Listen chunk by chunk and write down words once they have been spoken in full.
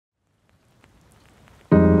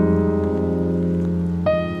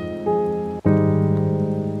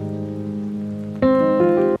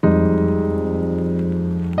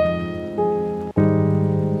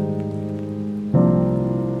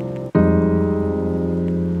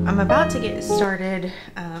I'm about to get started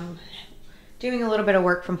doing a little bit of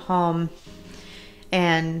work from home,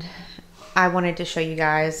 and I wanted to show you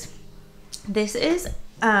guys. This is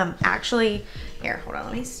actually, here, hold on,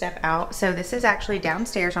 let me step out. So this is actually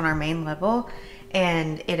downstairs on our main level,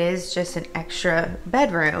 and it is just an extra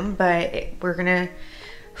bedroom, but we're gonna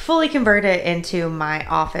fully convert it into my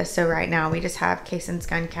office. So right now we just have Kaysen's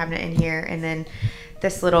gun cabinet in here, and then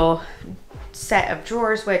this little set of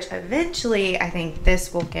drawers, which eventually I think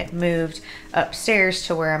this will get moved upstairs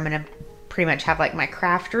to where I'm gonna pretty much have like my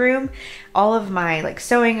craft room. All of my like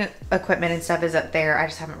sewing equipment and stuff is up there. I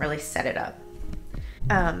just haven't really set it up.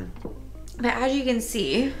 But as you can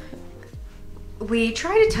see, we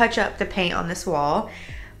try to touch up the paint on this wall.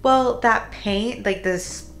 Well, that paint, like the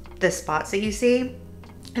spots that you see,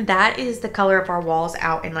 that is the color of our walls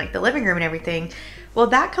out in like the living room and everything. Well,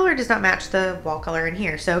 that color does not match the wall color in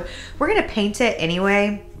here. So we're gonna paint it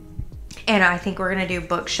anyway. And I think we're gonna do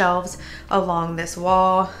bookshelves along this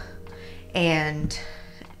wall. And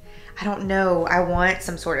I don't know, I want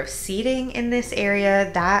some sort of seating in this area.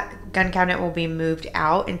 That gun cabinet will be moved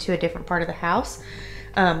out into a different part of the house,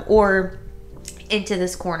 or into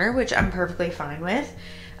this corner, which I'm perfectly fine with.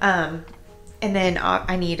 And then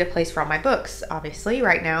I need a place for all my books. Obviously,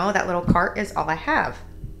 right now, that little cart is all I have.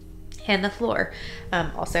 And the floor.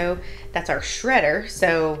 Also, that's our shredder,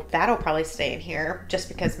 so that'll probably stay in here just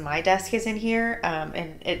because my desk is in here,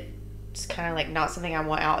 and it's kind of like not something I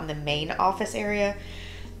want out in the main office area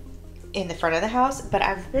in the front of the house. But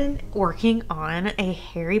I've been working on a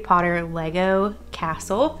Harry Potter Lego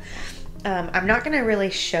castle. I'm not gonna really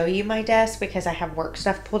show you my desk because I have work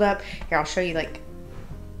stuff pulled up. Here, I'll show you, like,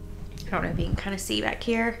 I don't know if you can kind of see back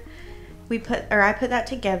here. I put that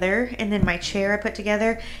together, and then my chair I put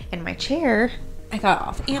together, and my chair I got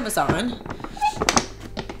off Amazon,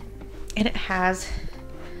 and it has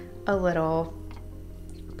a little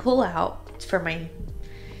pull out for my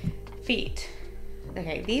feet.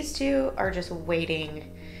 Okay, these two are just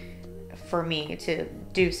waiting for me to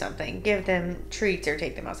do something, give them treats or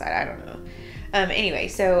take them outside, I don't know. Anyway,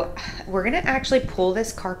 so we're gonna actually pull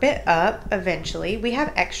this carpet up eventually. We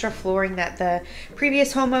have extra flooring that the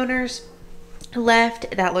previous homeowners left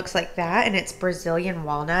that looks like that, and it's Brazilian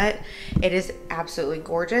walnut. It is absolutely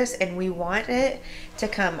gorgeous, and we want it to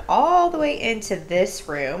come all the way into this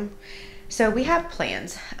room. So we have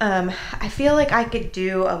plans. I feel like I could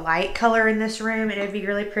do a light color in this room and it'd be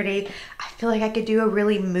really pretty. I feel like I could do a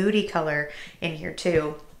really moody color in here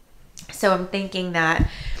too. So I'm thinking that,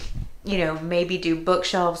 you know, maybe do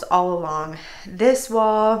bookshelves all along this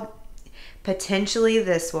wall, potentially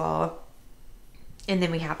this wall. And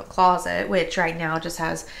then we have a closet, which right now just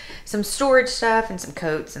has some storage stuff and some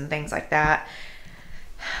coats and things like that.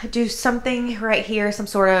 Do something right here, some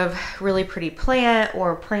sort of really pretty plant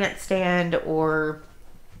or plant stand or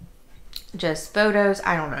just photos.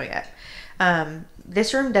 I don't know yet.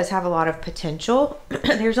 This room does have a lot of potential.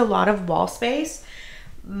 There's a lot of wall space.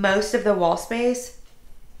 Most of the wall space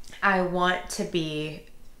I want to be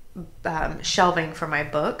shelving for my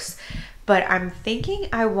books. But I'm thinking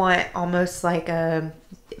I want almost like a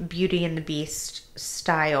Beauty and the Beast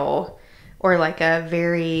style, or like a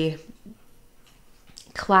very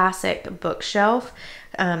classic bookshelf.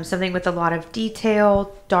 Something with a lot of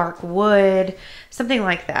detail, dark wood, something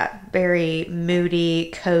like that. Very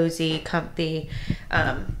moody, cozy, comfy.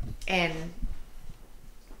 And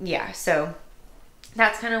yeah, so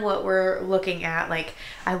that's kind of what we're looking at. Like,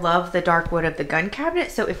 I love the dark wood of the gun cabinet.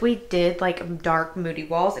 So if we did like dark moody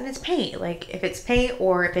walls, and it's paint, like if it's paint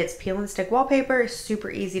or if it's peel and stick wallpaper, it's super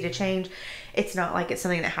easy to change. It's not like it's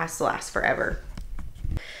something that has to last forever.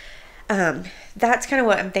 That's kind of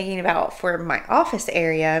what I'm thinking about for my office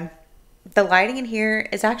area. The lighting in here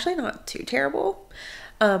is actually not too terrible.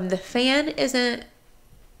 The fan isn't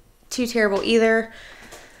too terrible either.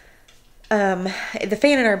 The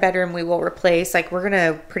fan in our bedroom we will replace. Like, we're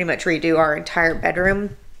gonna pretty much redo our entire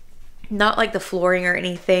bedroom. Not like the flooring or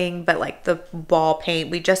anything, but like the wall paint.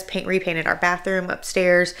 We just repainted our bathroom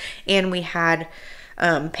upstairs, and we had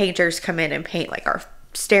painters come in and paint like our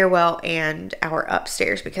stairwell and our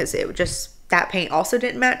upstairs because it just, that paint also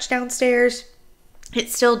didn't match downstairs. It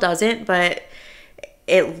still doesn't, but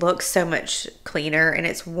it looks so much cleaner and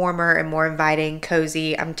it's warmer and more inviting,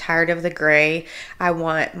 cozy. I'm tired of the gray. I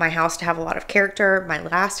want my house to have a lot of character. My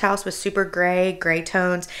last house was super gray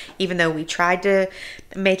tones, even though we tried to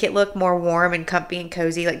make it look more warm and comfy and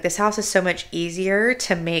cozy. Like, this house is so much easier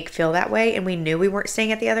to make feel that way, and we knew we weren't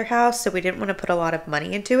staying at the other house, so we didn't want to put a lot of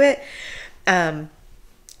money into it.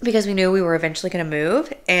 because we knew we were eventually going to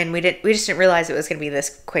move, and we just didn't realize it was going to be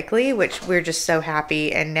this quickly, which we're just so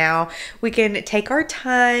happy. And now we can take our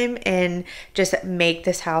time and just make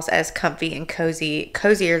this house as comfy and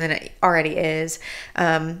cozier than it already is,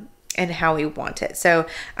 and how we want it. So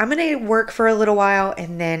I'm going to work for a little while,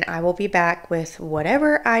 and then I will be back with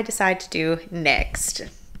whatever I decide to do next.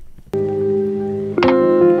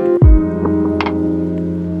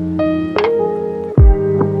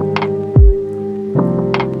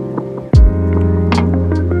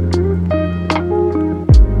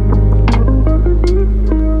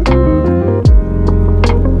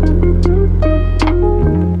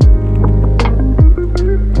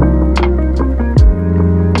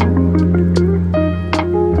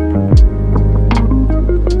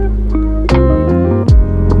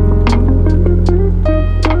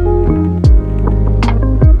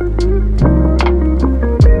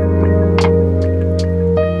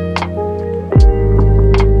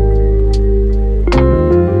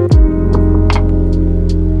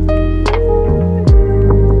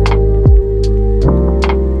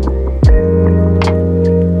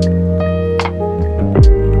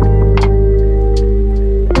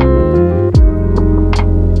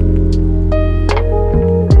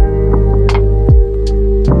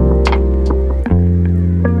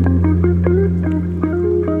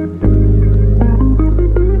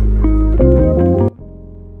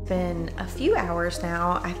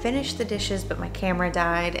 Now I finished the dishes, but my camera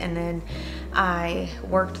died, and then I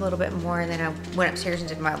worked a little bit more, and then I went upstairs and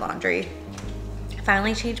did my laundry. I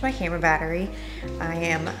finally changed my camera battery. I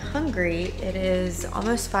am hungry. It is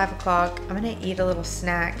almost 5 o'clock. I'm gonna eat a little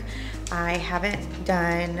snack. I haven't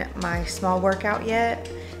done my small workout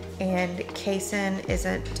yet, and Kaysen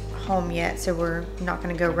isn't home yet, so we're not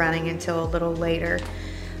gonna go running until a little later,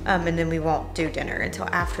 and then we won't do dinner until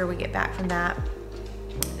after we get back from that.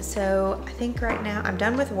 So I think right now I'm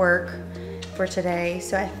done with work for today.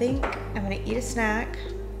 So I think I'm gonna eat a snack,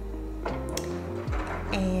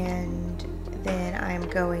 and then I'm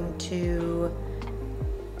going to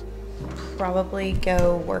probably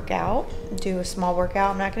go work out, do a small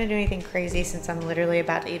workout. I'm not gonna do anything crazy since I'm literally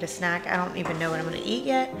about to eat a snack. I don't even know what I'm gonna eat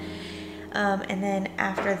yet. And then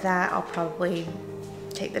after that, I'll probably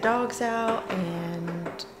take the dogs out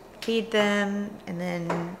and feed them, and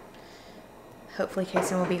then hopefully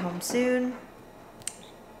Kaysen will be home soon,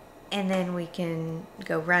 and then we can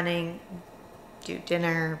go running, do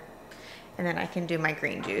dinner, and then I can do my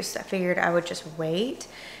green juice. I figured I would just wait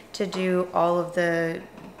to do all of the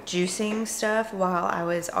juicing stuff while I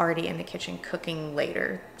was already in the kitchen cooking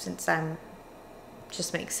later, since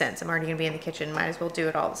just makes sense. I'm already gonna be in the kitchen, might as well do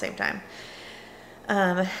it all at the same time.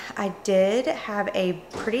 I did have a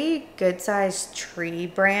pretty good sized tree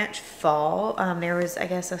branch fall. There was, I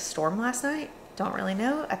guess, a storm last night. Don't really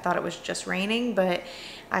know. I thought it was just raining, but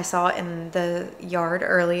I saw it in the yard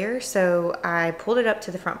earlier, so I pulled it up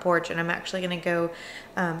to the front porch, and I'm actually gonna go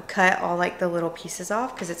cut all like the little pieces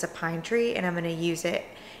off because it's a pine tree, and I'm gonna use it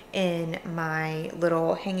in my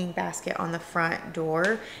little hanging basket on the front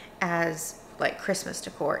door as like Christmas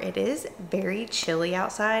decor. It is very chilly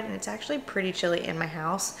outside, and it's actually pretty chilly in my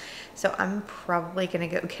house, so I'm probably gonna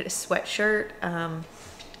go get a sweatshirt.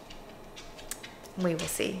 We will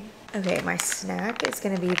see. Okay, my snack is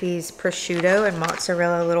gonna be these prosciutto and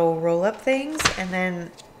mozzarella little roll-up things, and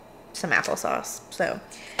then some applesauce. So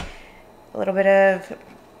a little bit of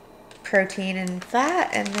protein and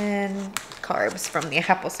fat, and then carbs from the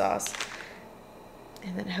applesauce.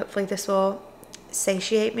 And then hopefully this will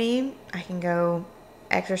satiate me. I can go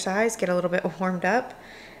exercise, get a little bit warmed up,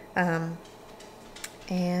 and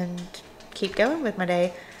keep going with my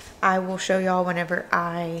day. I will show y'all whenever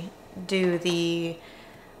I do the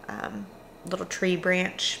little tree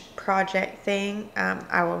branch project thing.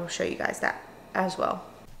 I will show you guys that as well.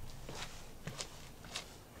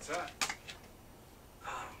 What's that?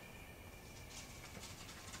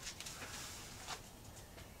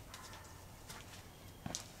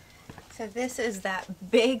 So this is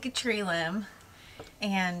that big tree limb,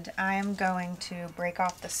 and I'm going to break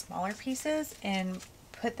off the smaller pieces and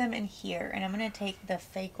put them in here, and I'm going to take the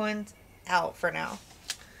fake ones out for now.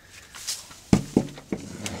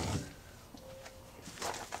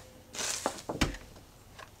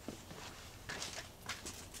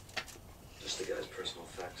 Just the guy's personal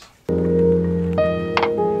effects.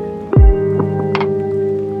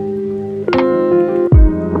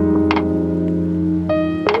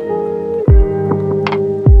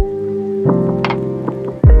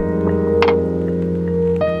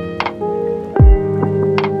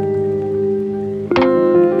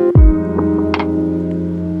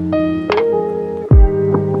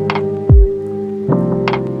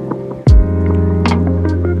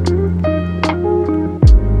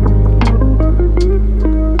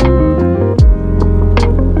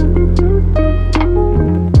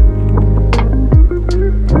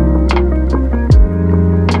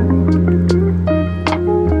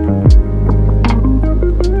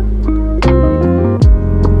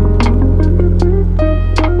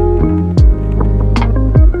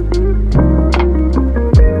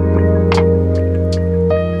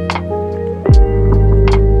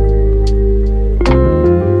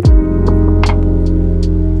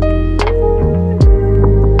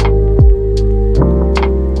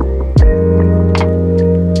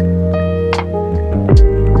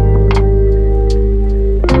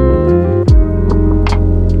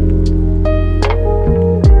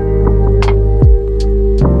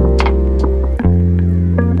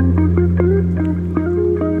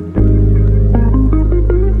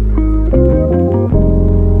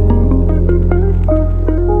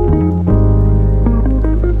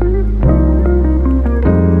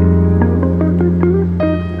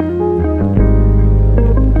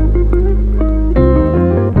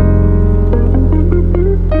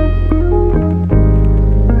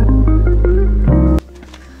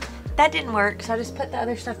 that didn't work, so I just put the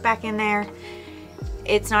other stuff back in there.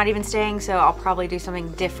 It's not even staying, so I'll probably do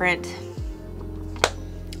something different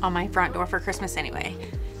on my front door for Christmas anyway.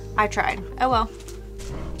 I tried. Oh well.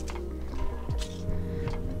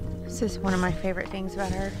 This is one of my favorite things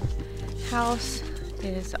about our house,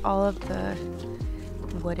 is all of the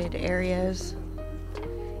wooded areas.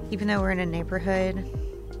 Even though we're in a neighborhood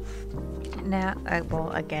now,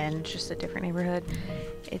 well, again, just a different neighborhood,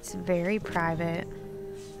 it's very private.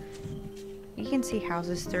 You can see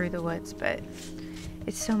houses through the woods, but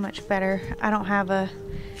it's so much better. I don't have a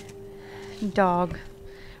dog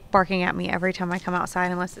barking at me every time I come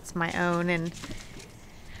outside unless it's my own, and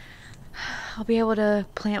I'll be able to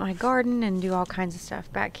plant my garden and do all kinds of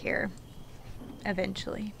stuff back here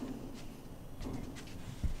eventually.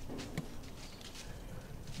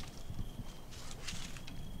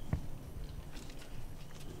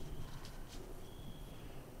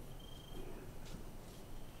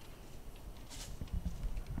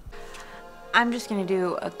 I'm just gonna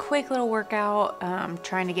do a quick little workout,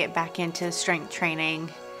 trying to get back into strength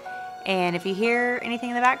training. And if you hear anything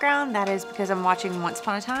in the background, that is because I'm watching Once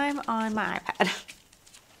Upon a Time on my iPad.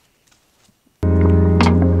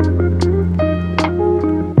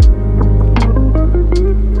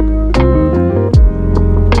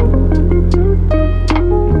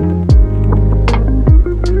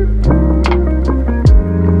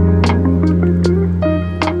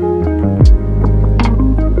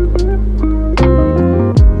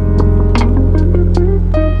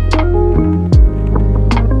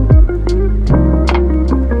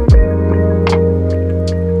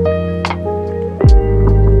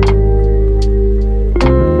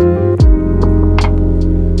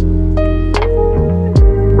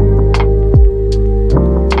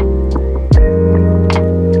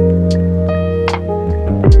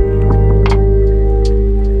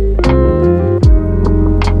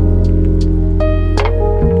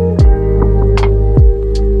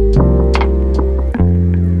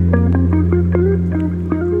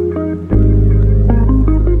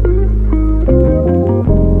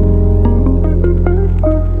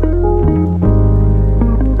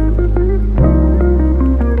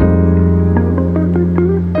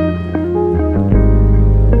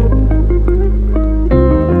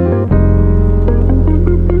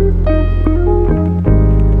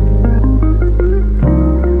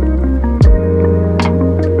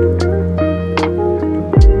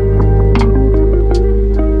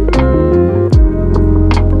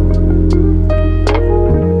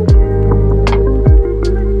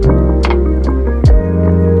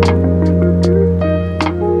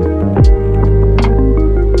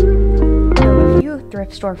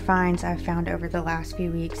 Store finds I've found over the last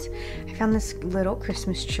few weeks. I found this little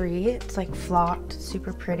Christmas tree. It's like flocked,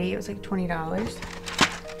 super pretty. It was like $20.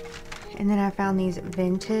 And then I found these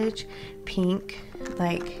vintage pink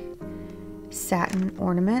like satin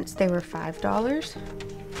ornaments. They were $5.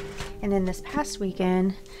 And then this past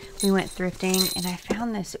weekend we went thrifting and I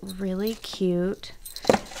found this really cute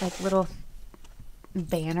like little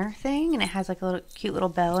banner thing, and it has like a little cute little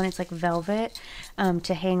bell, and it's like velvet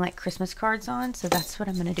to hang like Christmas cards on, so that's what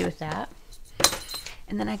I'm gonna do with that.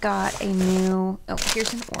 And then I got a new, oh,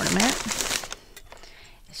 here's an ornament.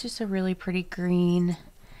 It's just a really pretty green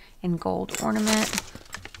and gold ornament.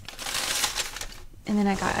 And then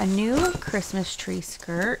I got a new Christmas tree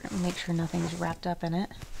skirt. Make sure nothing's wrapped up in it.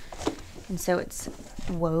 And so it's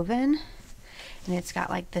woven, and it's got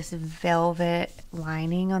like this velvet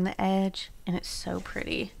lining on the edge, and it's so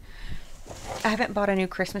pretty. I haven't bought a new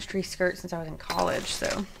Christmas tree skirt since I was in college,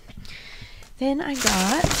 so. Then I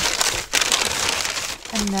got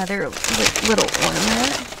another little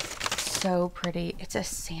ornament. So pretty. It's a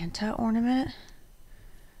Santa ornament.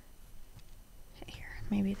 Here,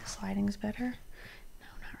 maybe the sliding's better. No,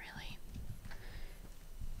 not really.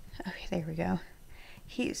 Okay, there we go.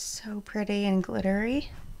 He's so pretty and glittery.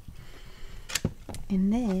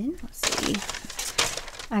 And then, let's see,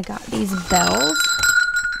 I got these bells.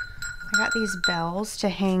 I got these bells to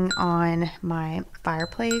hang on my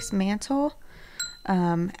fireplace mantle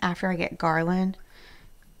after I get garland,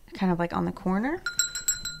 kind of like on the corner.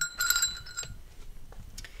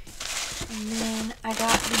 And then I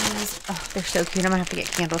got these, oh, they're so cute. I'm gonna have to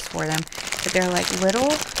get candles for them. But they're like little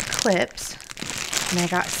clips, and I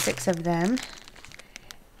got 6 of them.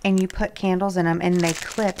 And you put candles in them, and they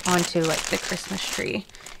clip onto like the Christmas tree.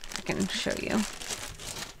 I can show you.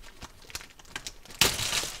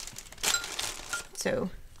 So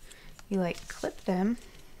you like clip them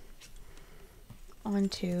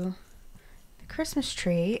onto the Christmas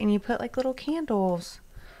tree, and you put like little candles.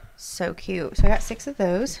 So cute. So I got 6 of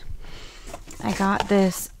those. I got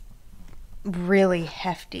this really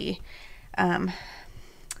hefty.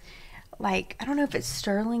 Like, I don't know if it's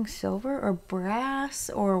sterling silver or brass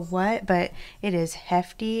or what, but it is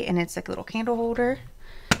hefty, and it's like a little candle holder.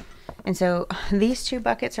 And so these 2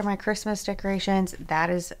 buckets are my Christmas decorations.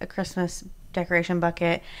 That is a Christmas decoration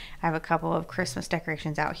bucket. I have a couple of Christmas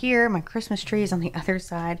decorations out here. My Christmas tree is on the other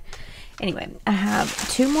side. Anyway, I have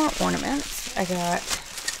 2 more ornaments. I got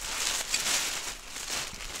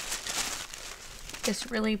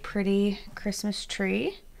this really pretty Christmas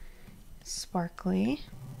tree, sparkly.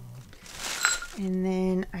 And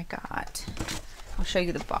then I got, I'll show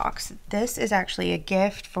you the box. This is actually a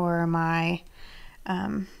gift for my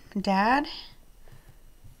dad.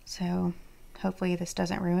 So hopefully this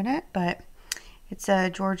doesn't ruin it, but it's a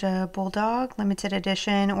Georgia Bulldog limited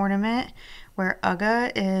edition ornament where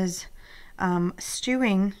Uga is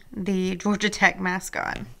stewing the Georgia Tech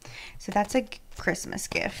mascot. So that's a Christmas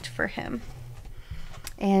gift for him.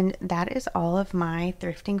 And that is all of my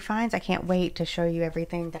thrifting finds. I can't wait to show you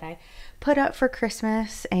everything that I put up for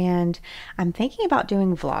Christmas, and I'm thinking about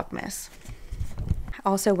doing Vlogmas. I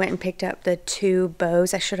also went and picked up the 2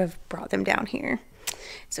 bows. I should have brought them down here.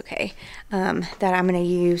 It's okay. That I'm going to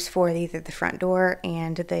use for either the front door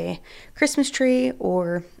and the Christmas tree,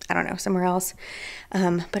 or I don't know, somewhere else.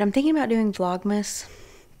 But I'm thinking about doing Vlogmas,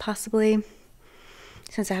 possibly,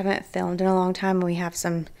 since I haven't filmed in a long time and we have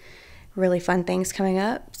some really fun things coming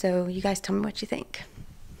up. So you guys tell me what you think.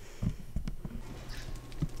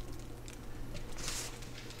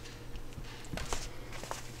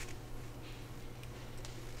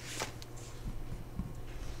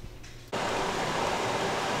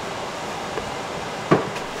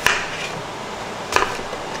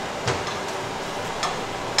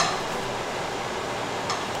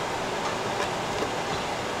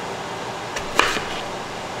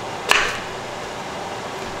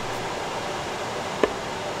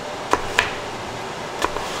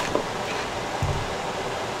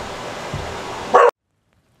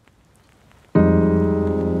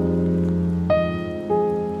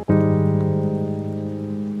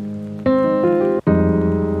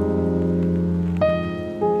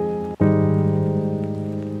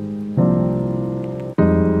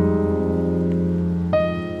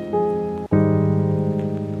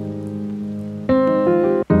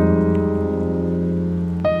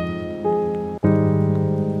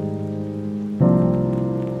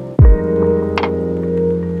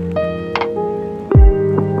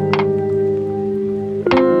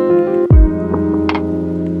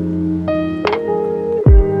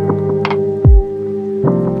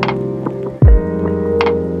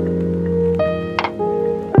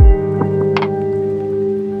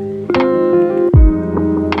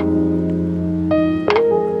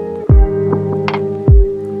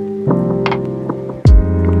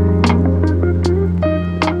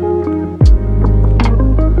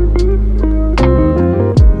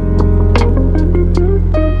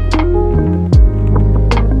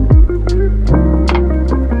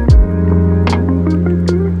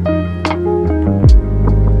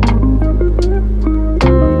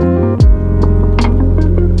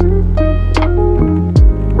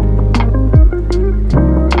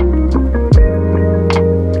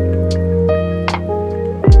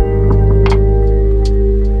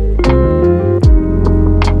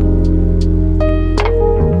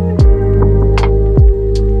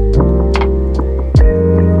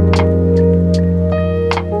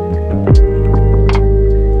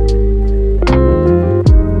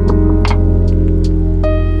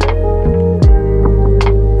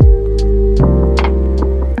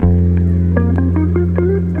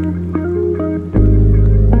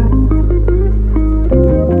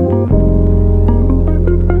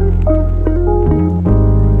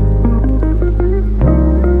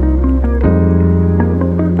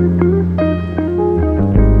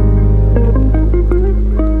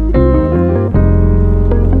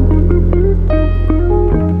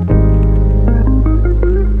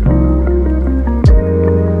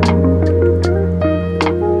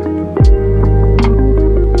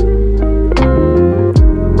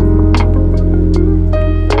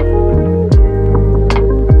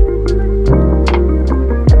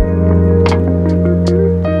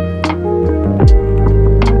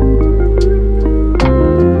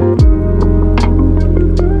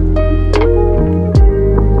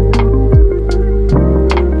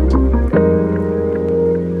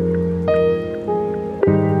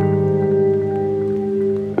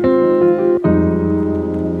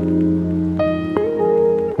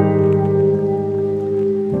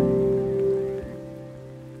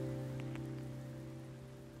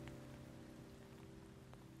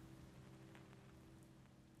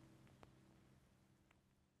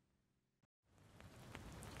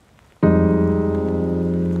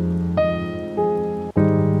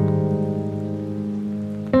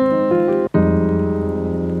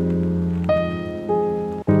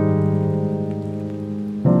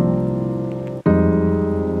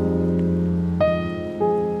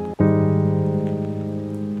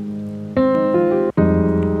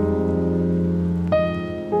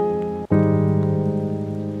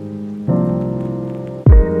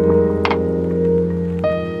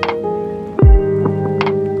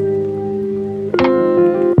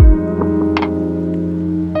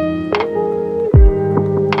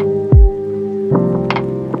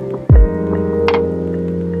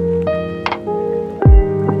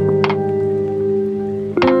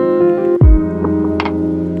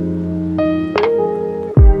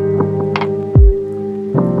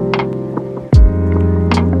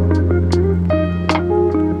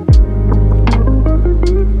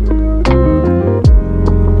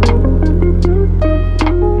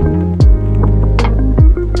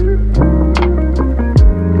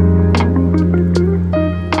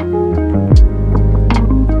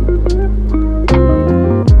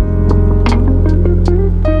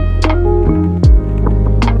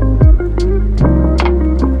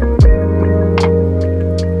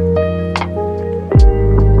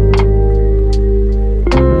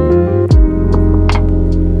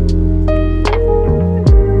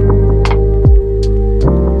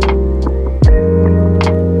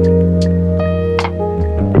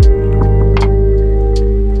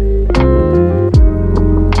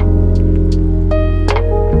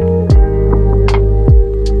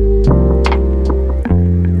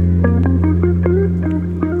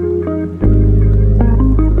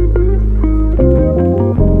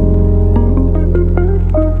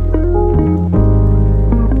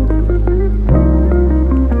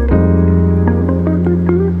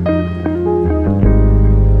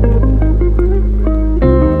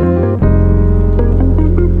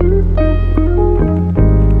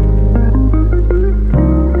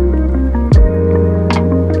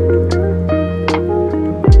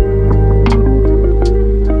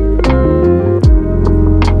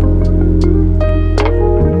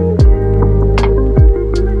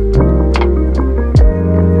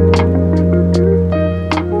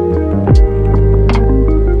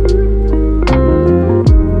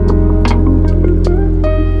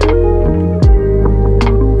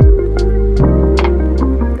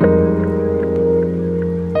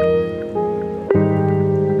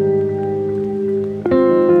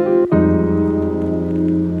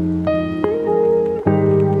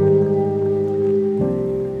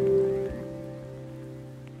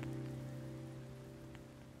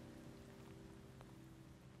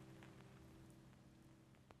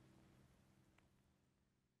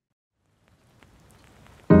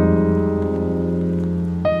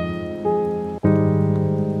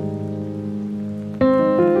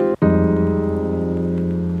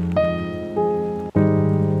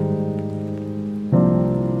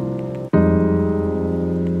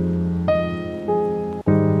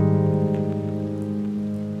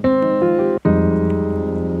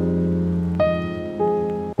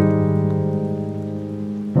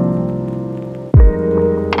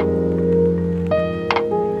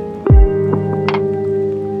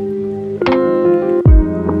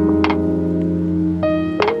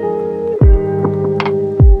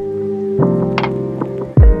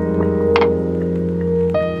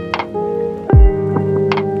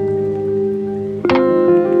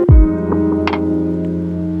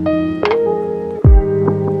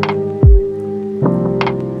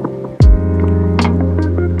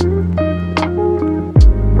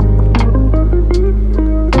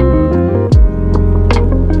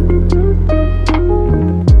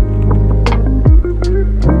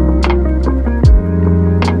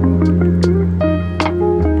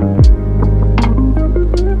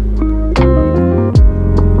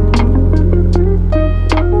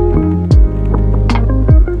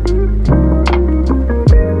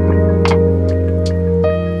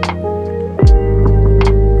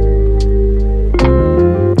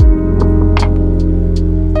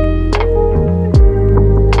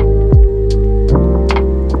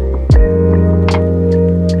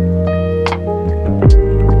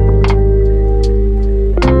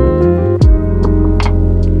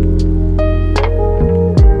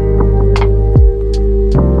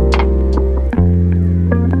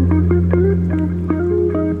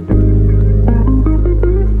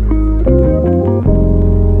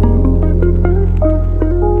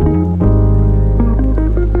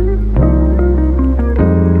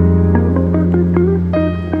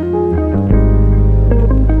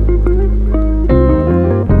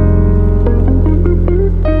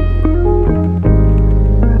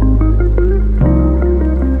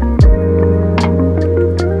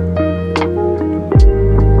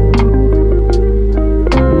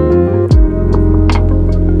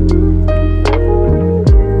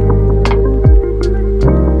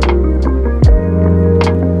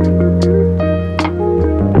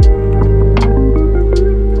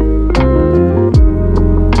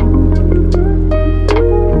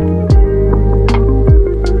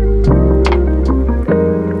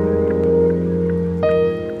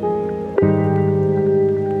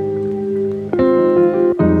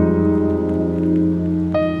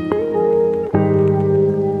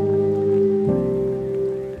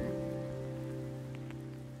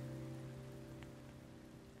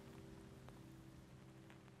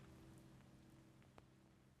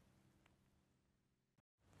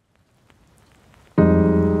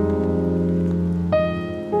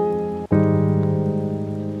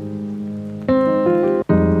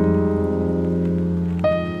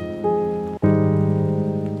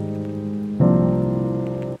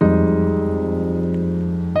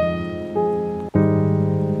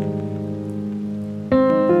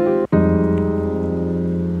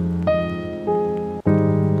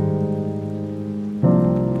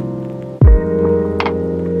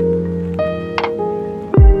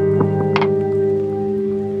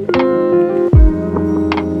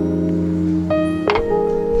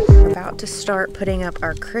 to start putting up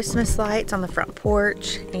our Christmas lights on the front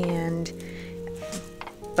porch,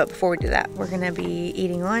 but before we do that, we're gonna be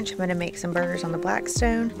eating lunch. I'm gonna make some burgers on the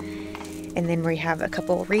Blackstone, and then we have a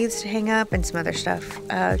couple wreaths to hang up and some other stuff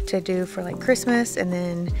to do for like Christmas, and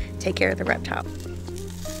then take care of the reptile.